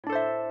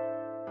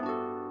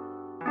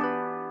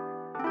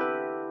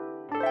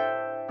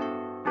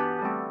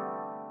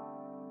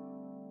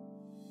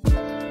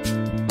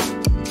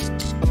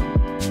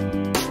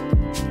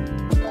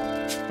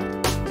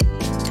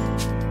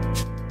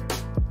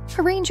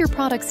Arrange your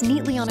products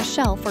neatly on a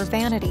shelf or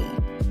vanity.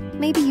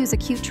 Maybe use a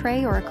cute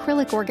tray or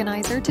acrylic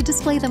organizer to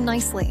display them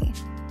nicely.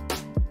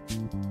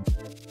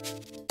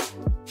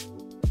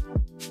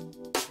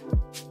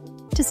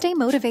 To stay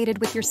motivated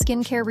with your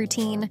skincare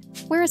routine,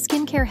 wear a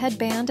skincare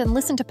headband and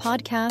listen to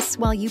podcasts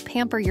while you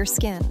pamper your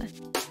skin.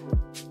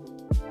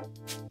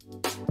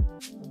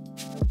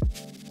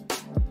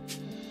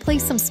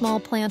 Place some small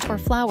plant or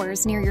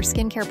flowers near your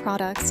skincare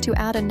products to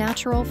add a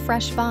natural,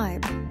 fresh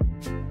vibe.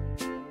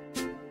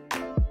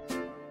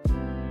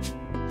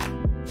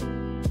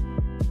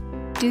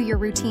 Do your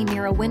routine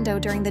near a window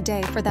during the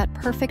day for that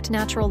perfect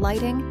natural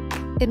lighting.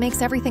 It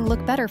makes everything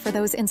look better for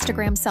those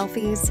Instagram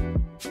selfies.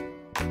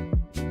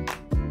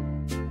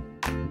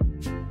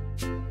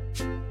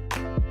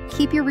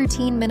 Keep your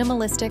routine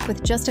minimalistic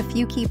with just a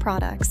few key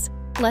products.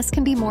 Less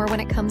can be more when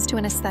it comes to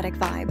an aesthetic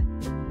vibe.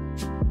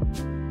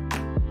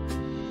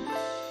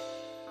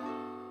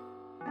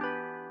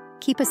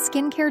 Keep a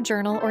skincare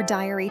journal or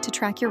diary to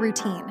track your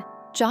routine.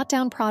 Jot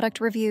down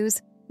product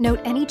reviews, note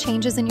any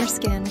changes in your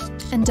skin,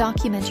 and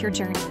document your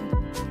journey.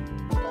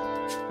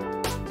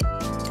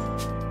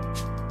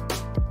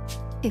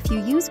 If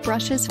you use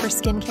brushes for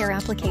skincare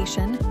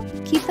application,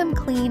 keep them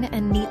clean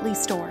and neatly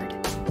stored.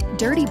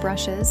 Dirty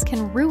brushes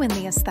can ruin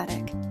the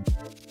aesthetic.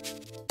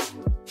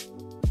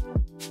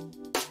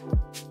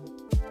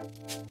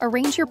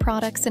 Arrange your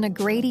products in a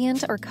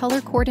gradient or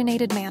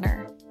color-coordinated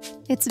manner.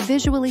 It's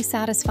visually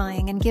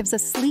satisfying and gives a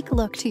sleek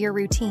look to your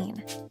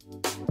routine.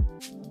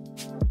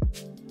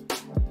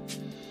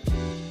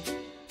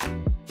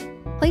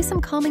 Play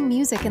some calming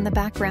music in the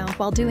background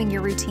while doing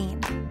your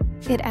routine.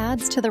 It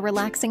adds to the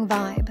relaxing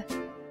vibe.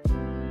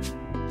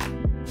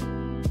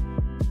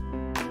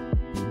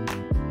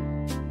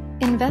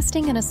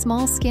 Investing in a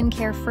small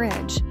skincare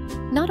fridge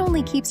not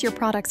only keeps your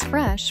products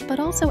fresh, but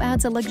also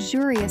adds a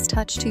luxurious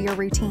touch to your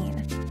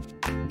routine.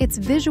 It's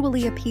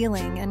visually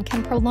appealing and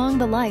can prolong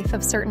the life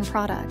of certain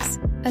products,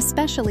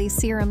 especially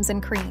serums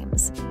and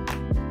creams.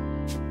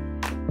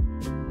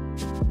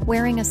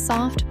 Wearing a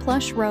soft,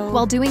 plush robe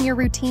while doing your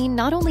routine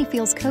not only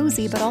feels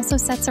cozy, but also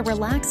sets a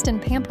relaxed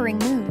and pampering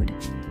mood.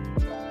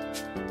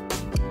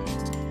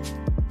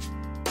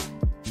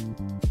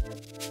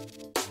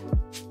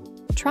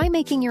 Try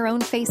making your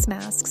own face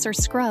masks or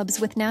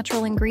scrubs with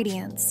natural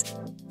ingredients.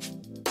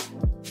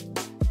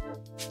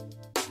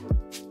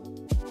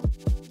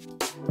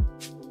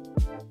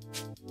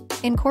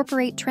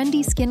 Incorporate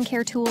trendy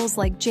skincare tools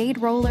like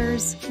jade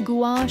rollers,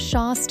 gua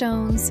sha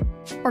stones,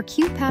 or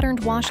cute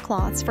patterned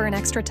washcloths for an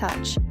extra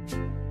touch.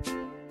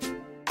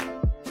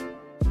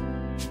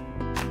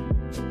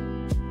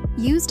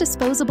 Use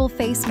disposable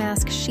face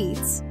mask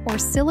sheets or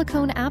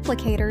silicone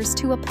applicators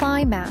to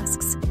apply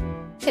masks.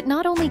 It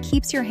not only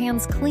keeps your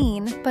hands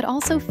clean, but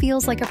also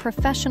feels like a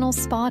professional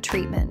spa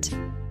treatment.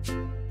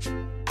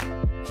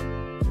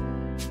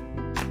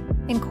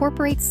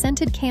 Incorporate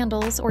scented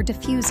candles or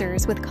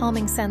diffusers with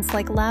calming scents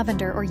like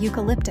lavender or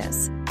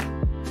eucalyptus.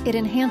 It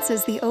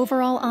enhances the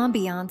overall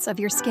ambiance of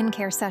your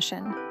skincare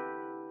session.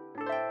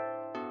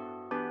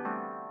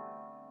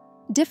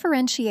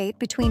 Differentiate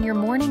between your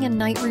morning and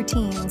night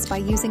routines by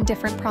using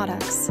different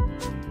products.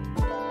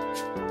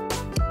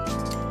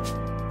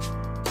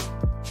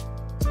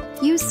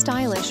 Use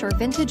stylish or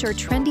vintage or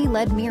trendy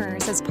LED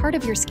mirrors as part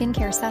of your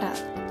skincare setup.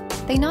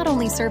 They not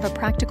only serve a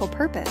practical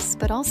purpose,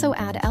 but also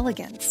add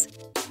elegance.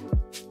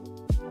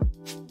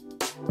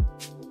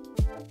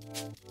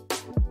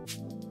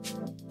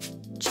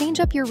 Change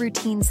up your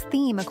routine's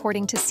theme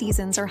according to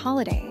seasons or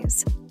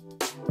holidays.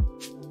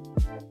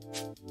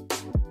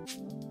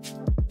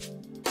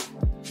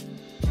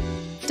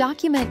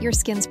 Document your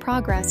skin's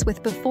progress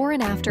with before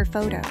and after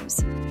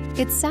photos.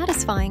 It's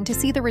satisfying to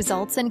see the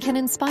results and can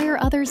inspire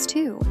others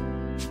too.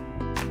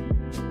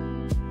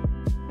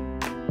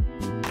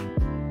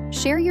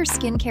 Share your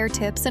skincare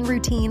tips and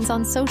routines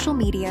on social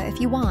media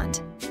if you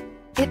want.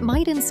 It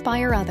might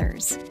inspire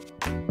others.